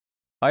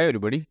Hi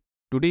everybody,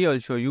 today I'll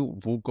show you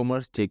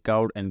WooCommerce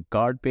checkout and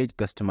cart page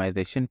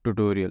customization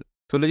tutorial.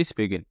 So let's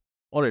begin.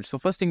 Alright, so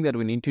first thing that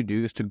we need to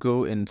do is to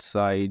go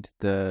inside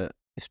the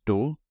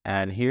store,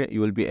 and here you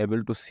will be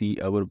able to see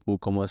our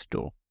WooCommerce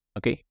store.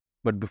 Okay,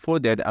 but before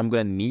that I'm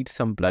gonna need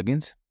some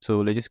plugins. So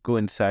let's just go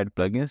inside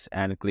plugins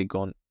and click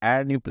on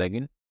add new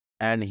plugin,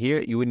 and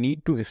here you will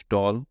need to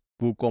install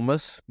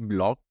WooCommerce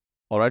block.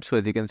 Alright, so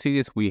as you can see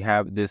this, we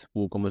have this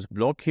WooCommerce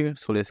block here.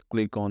 So let's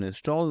click on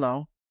install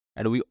now.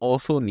 And we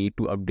also need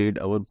to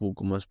update our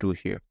WooCommerce to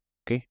here.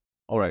 Okay.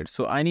 All right.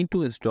 So I need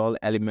to install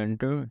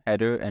Elementor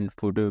header and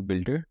footer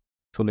builder.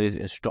 So let's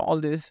install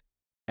this.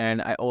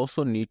 And I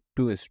also need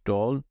to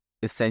install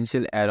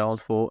essential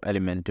add-ons for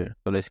Elementor.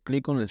 So let's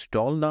click on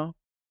install now.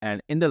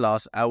 And in the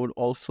last, I would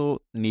also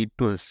need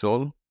to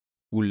install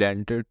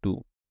WooLanter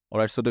too. All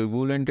right. So the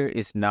WooLanter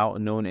is now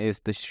known as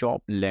the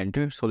shop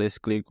Lanter. So let's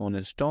click on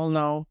install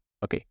now.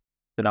 Okay.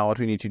 So now what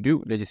we need to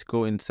do, let's just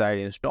go inside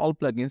install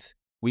plugins.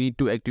 We need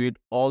to activate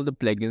all the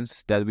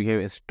plugins that we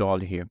have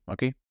installed here.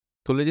 Okay,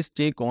 so let's just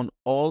check on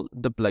all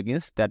the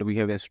plugins that we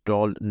have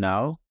installed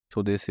now.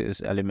 So this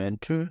is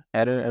Elementor,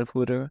 header and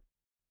footer,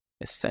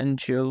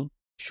 essential,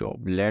 shop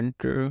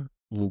Lanter,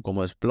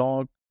 WooCommerce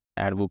blog,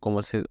 and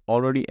WooCommerce is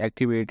already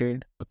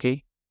activated.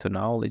 Okay, so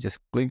now let's just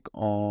click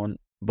on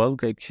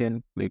bulk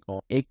action, click on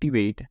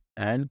activate,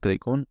 and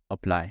click on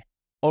apply.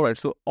 All right,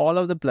 so all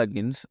of the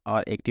plugins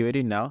are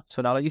activated now.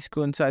 So now let's just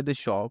go inside the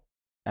shop,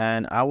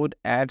 and I would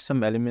add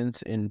some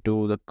elements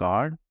into the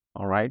card.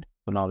 All right,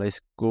 so now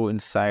let's go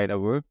inside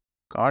our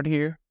card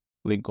here,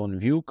 click on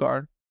view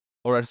card.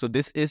 All right, so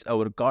this is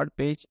our card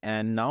page,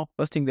 and now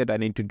first thing that I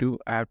need to do,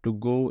 I have to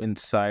go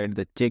inside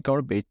the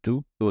checkout page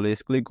too. So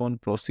let's click on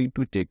proceed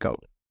to checkout.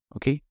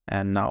 Okay,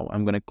 and now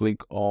I'm gonna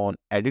click on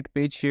edit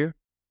page here,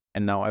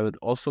 and now I would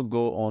also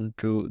go on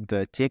to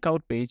the checkout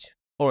page.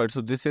 All right,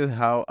 so this is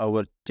how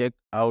our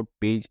checkout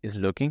page is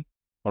looking.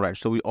 All right,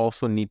 so we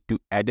also need to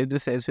edit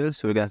this as well.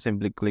 So we're going to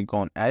simply click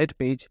on edit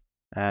page,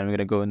 and we're going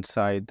to go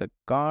inside the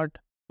cart.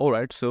 All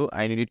right, so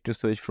I needed to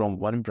switch from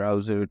one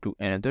browser to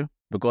another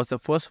because the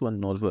first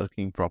one was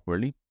working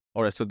properly.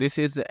 All right, so this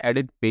is the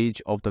edit page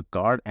of the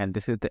cart, and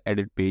this is the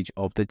edit page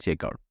of the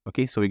checkout.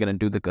 Okay, so we're going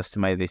to do the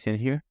customization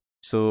here.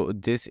 So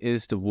this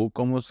is the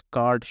WooCommerce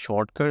cart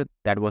shortcut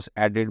that was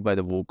added by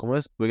the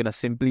WooCommerce. We're going to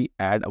simply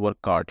add our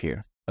cart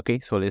here. Okay,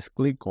 so let's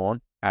click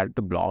on add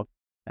to block.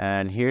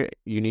 And here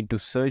you need to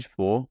search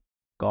for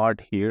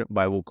cart here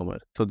by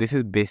WooCommerce. So this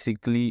is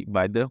basically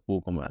by the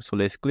WooCommerce. So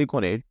let's click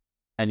on it,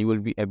 and you will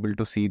be able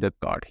to see the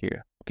cart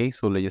here. Okay,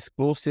 so let's just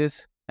close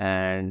this,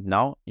 and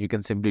now you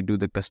can simply do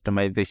the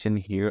customization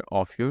here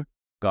of your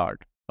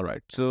cart. All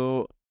right,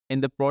 so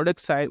in the product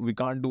side, we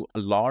can't do a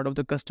lot of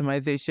the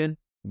customization,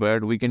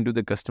 but we can do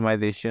the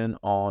customization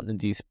on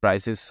these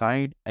prices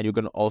side, and you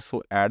can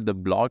also add the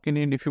block in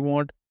it if you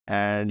want.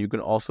 And you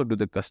can also do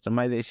the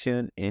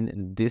customization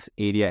in this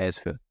area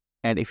as well.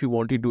 And if you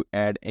wanted to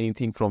add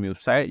anything from your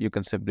site, you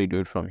can simply do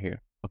it from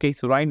here. Okay,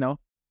 so right now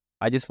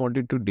I just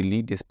wanted to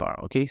delete this part.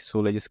 Okay, so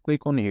let's just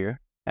click on here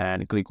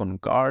and click on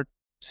cart.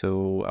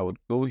 So I would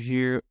go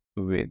here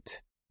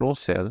with pro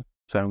sell.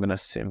 So I'm gonna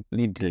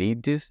simply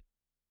delete this.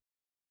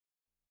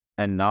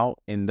 And now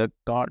in the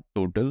cart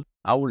total,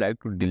 I would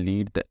like to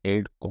delete the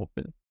add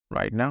coupon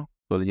right now.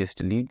 So let's just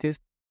delete this.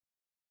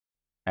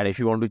 And if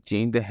you want to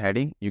change the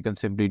heading, you can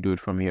simply do it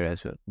from here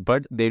as well.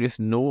 But there is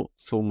no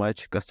so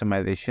much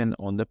customization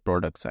on the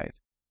product side.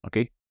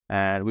 Okay.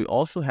 And we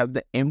also have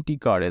the empty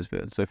card as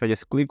well. So if I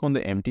just click on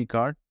the empty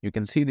card, you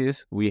can see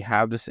this. We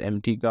have this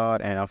empty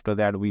card, and after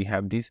that, we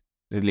have these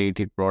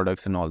related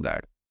products and all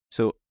that.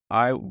 So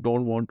I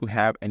don't want to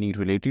have any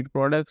related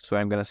products. So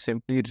I'm going to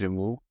simply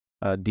remove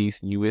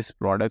these newest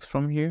products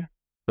from here.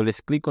 So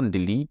let's click on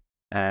delete,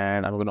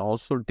 and I'm going to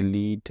also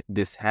delete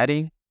this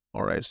heading.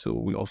 All right, so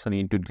we also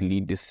need to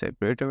delete this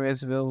separator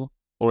as well.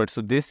 All right,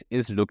 so this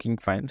is looking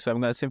fine. So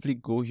I'm going to simply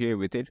go here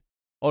with it.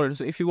 All right,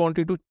 so if you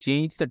wanted to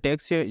change the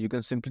text here, you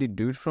can simply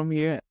do it from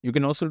here. You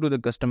can also do the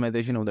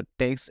customization of the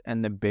text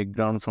and the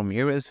background from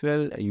here as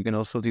well. You can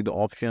also see the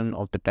option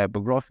of the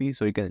typography.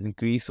 So you can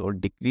increase or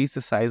decrease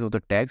the size of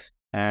the text.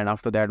 And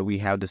after that, we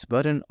have this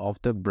button of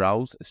the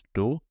browse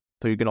store.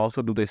 So you can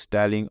also do the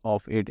styling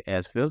of it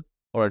as well.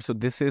 All right, so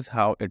this is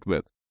how it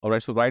works. All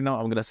right, so right now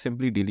I'm going to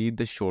simply delete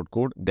the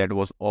shortcode that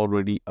was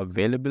already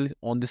available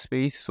on this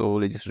page. So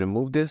let's just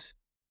remove this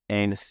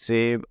and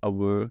save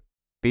our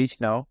page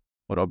now,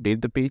 or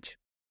update the page.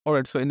 All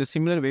right, so in the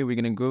similar way,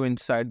 we're going to go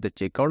inside the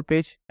checkout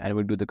page, and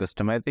we'll do the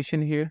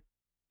customization here.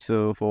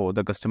 So for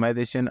the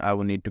customization, I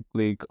will need to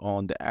click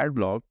on the add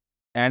block,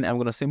 and I'm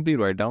going to simply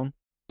write down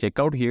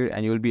checkout here,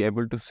 and you will be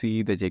able to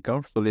see the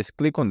checkout. So let's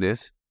click on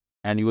this,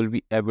 and you will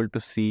be able to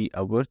see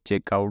our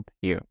checkout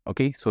here.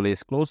 Okay, so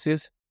let's close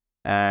this.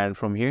 And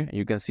from here,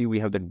 you can see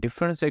we have the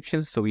different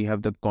sections. So we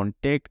have the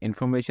contact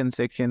information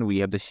section, we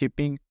have the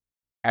shipping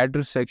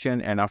address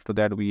section, and after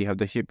that, we have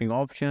the shipping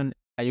option.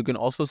 And you can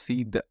also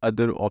see the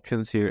other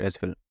options here as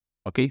well.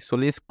 Okay, so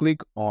let's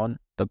click on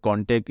the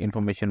contact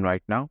information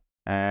right now.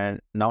 And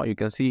now you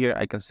can see here,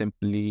 I can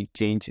simply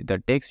change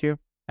the text here.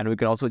 And we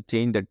can also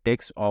change the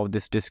text of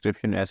this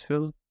description as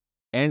well.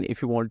 And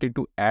if you wanted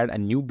to add a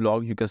new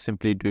blog, you can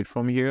simply do it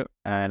from here.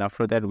 And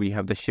after that, we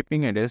have the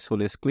shipping address. So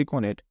let's click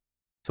on it.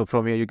 So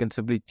from here, you can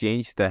simply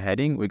change the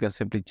heading. We can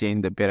simply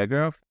change the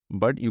paragraph,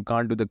 but you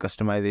can't do the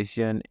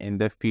customization in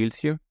the fields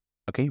here.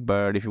 Okay,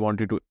 but if you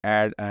wanted to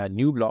add a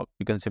new blog,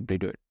 you can simply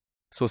do it.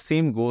 So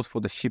same goes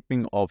for the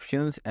shipping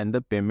options and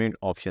the payment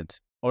options.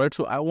 All right,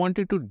 so I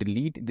wanted to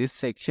delete this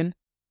section,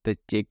 the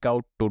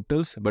checkout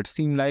totals, but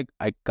seem like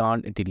I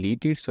can't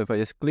delete it. So if I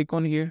just click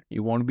on here,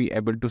 you won't be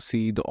able to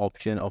see the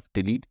option of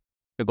delete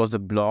because the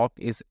block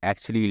is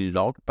actually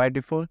locked by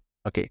default.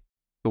 Okay,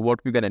 so what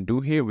we're gonna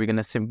do here, we're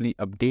gonna simply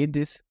update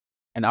this.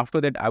 And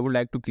after that, I would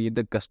like to create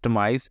the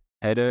customized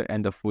header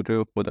and the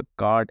footer for the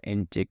cart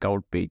and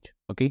checkout page.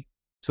 Okay,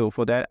 so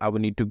for that, I will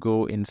need to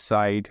go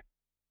inside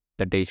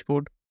the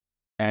dashboard.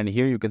 And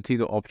here you can see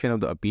the option of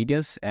the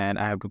appearance, and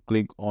I have to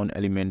click on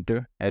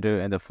Elementor, header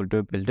and the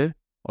footer builder.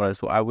 Alright,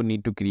 so I would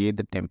need to create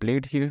the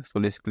template here. So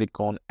let's click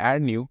on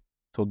add new.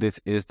 So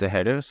this is the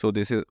header. So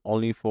this is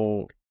only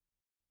for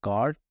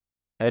cart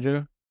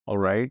header.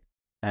 Alright,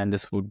 and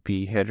this would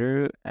be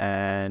header.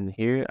 And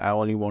here I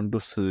only want to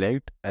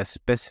select a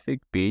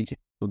specific page.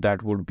 So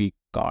that would be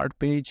cart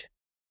page.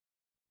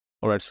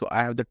 Alright, so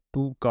I have the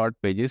two cart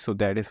pages. So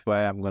that is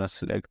why I'm going to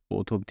select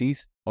both of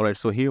these. Alright,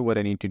 so here what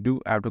I need to do,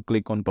 I have to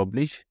click on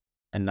publish.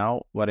 And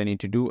now what I need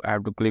to do, I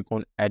have to click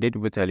on edit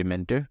with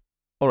Elementor.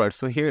 Alright,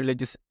 so here let's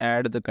just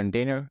add the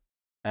container.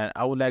 And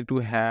I would like to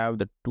have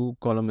the two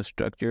column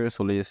structure.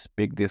 So let's just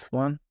pick this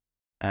one.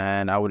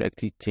 And I would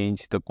actually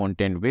change the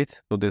content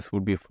width. So this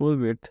would be full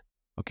width.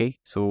 Okay,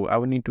 so I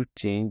would need to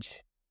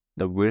change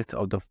the width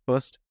of the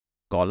first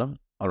column.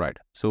 Alright,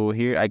 so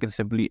here I can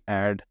simply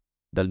add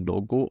the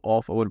logo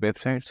of our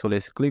website. So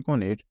let's click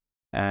on it.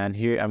 And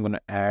here I'm going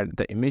to add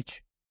the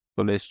image.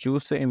 So let's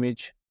choose the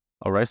image.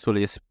 Alright, so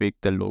let's pick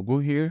the logo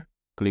here.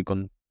 Click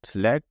on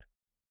select.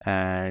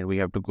 And we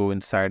have to go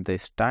inside the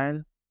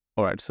style.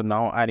 Alright, so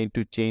now I need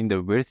to change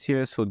the width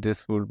here. So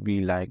this would be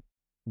like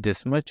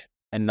this much.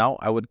 And now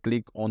I would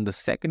click on the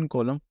second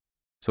column.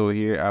 So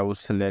here I will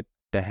select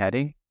the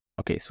heading.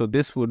 Okay, so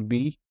this would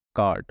be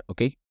cart.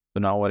 Okay,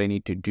 so now what I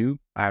need to do,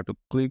 I have to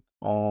click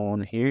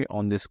on here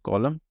on this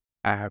column.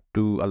 I have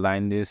to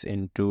align this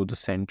into the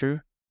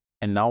center.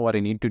 And now what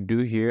I need to do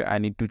here, I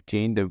need to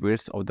change the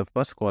width of the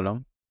first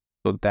column.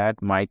 So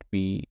that might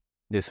be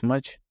this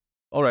much.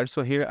 Alright,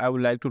 so here I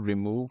would like to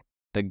remove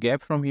the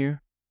gap from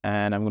here.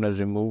 And I'm going to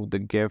remove the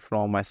gap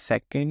from my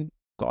second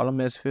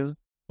column as well.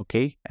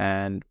 Okay,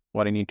 and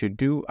what I need to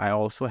do, I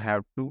also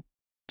have to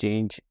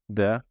change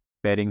the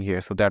padding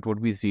here. So that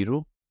would be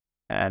 0.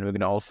 And we're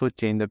going to also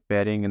change the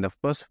padding in the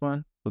first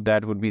one. So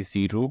that would be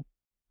 0,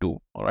 2.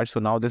 Alright, so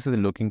now this is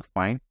looking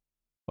fine.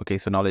 Okay,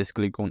 so now let's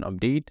click on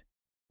update.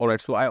 Alright,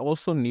 so I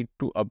also need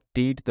to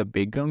update the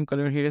background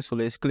color here. So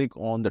let's click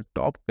on the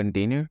top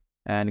container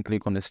and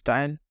click on the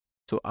style.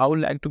 So I would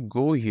like to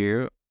go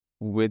here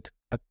with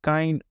a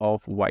kind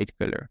of white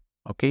color.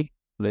 Okay,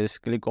 let's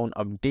click on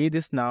update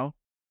this now.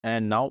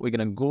 And now we're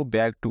going to go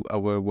back to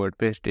our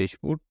WordPress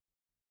dashboard.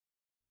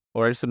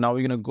 Alright, so now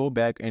we're going to go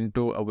back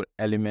into our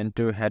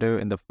Elementor header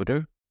and the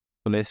footer.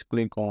 So let's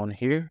click on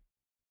here.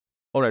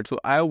 Alright, so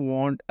I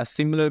want a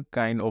similar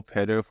kind of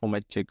header for my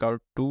checkout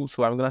too.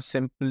 So I'm going to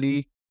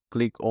simply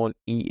click on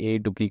EA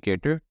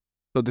duplicator.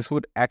 So this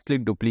would actually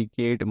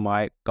duplicate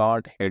my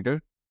cart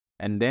header.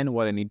 And then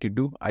what I need to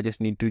do, I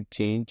just need to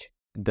change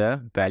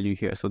the value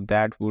here. So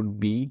that would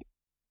be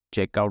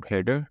checkout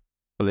header.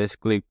 So let's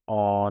click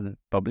on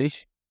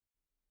publish.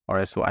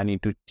 Alright, so I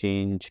need to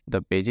change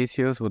the pages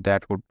here. So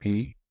that would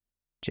be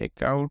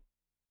checkout.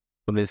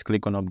 So let's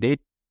click on update.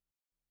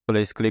 So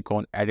let's click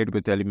on edit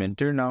with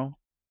Elementor now.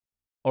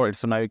 Alright,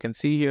 so now you can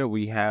see here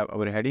we have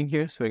our heading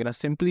here. So we're going to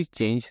simply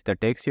change the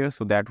text here.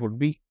 So that would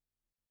be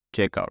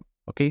checkout.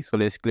 Okay, so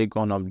let's click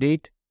on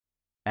update.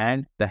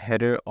 And the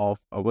header of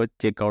our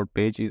checkout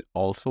page is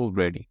also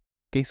ready.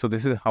 Okay, so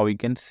this is how we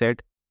can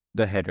set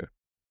the header.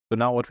 So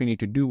now what we need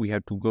to do, we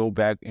have to go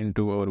back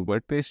into our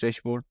WordPress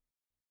dashboard.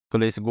 So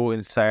let's go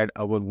inside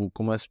our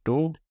WooCommerce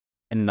store.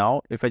 And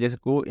now if I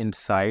just go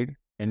inside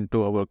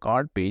into our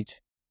cart page,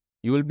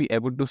 you will be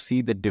able to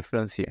see the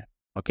difference here.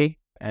 Okay,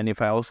 and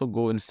if I also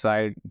go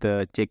inside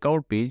the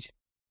checkout page,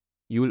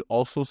 you will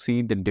also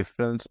see the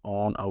difference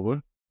on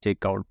our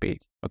checkout page.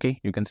 Okay,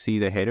 you can see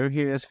the header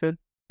here as well.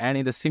 And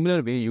in the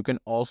similar way, you can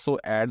also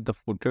add the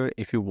footer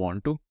if you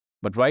want to.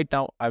 But right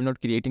now, I'm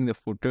not creating the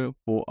footer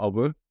for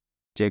our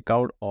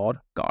checkout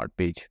or cart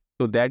page.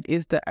 So that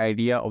is the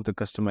idea of the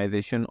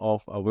customization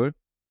of our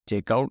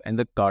checkout and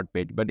the cart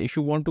page. But if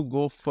you want to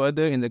go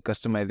further in the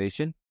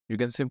customization, you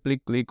can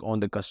simply click on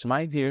the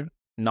customize here.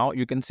 Now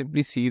you can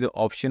simply see the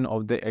option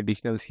of the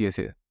additional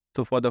CSS.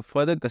 So for the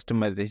further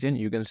customization,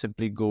 you can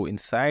simply go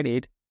inside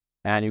it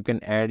and you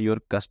can add your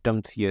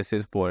custom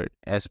CSS for it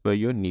as per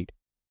your need.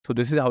 So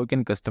this is how you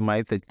can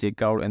customize the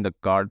checkout and the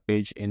cart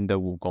page in the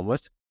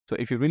WooCommerce. So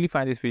if you really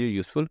find this video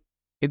useful,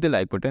 hit the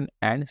like button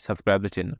and subscribe the channel.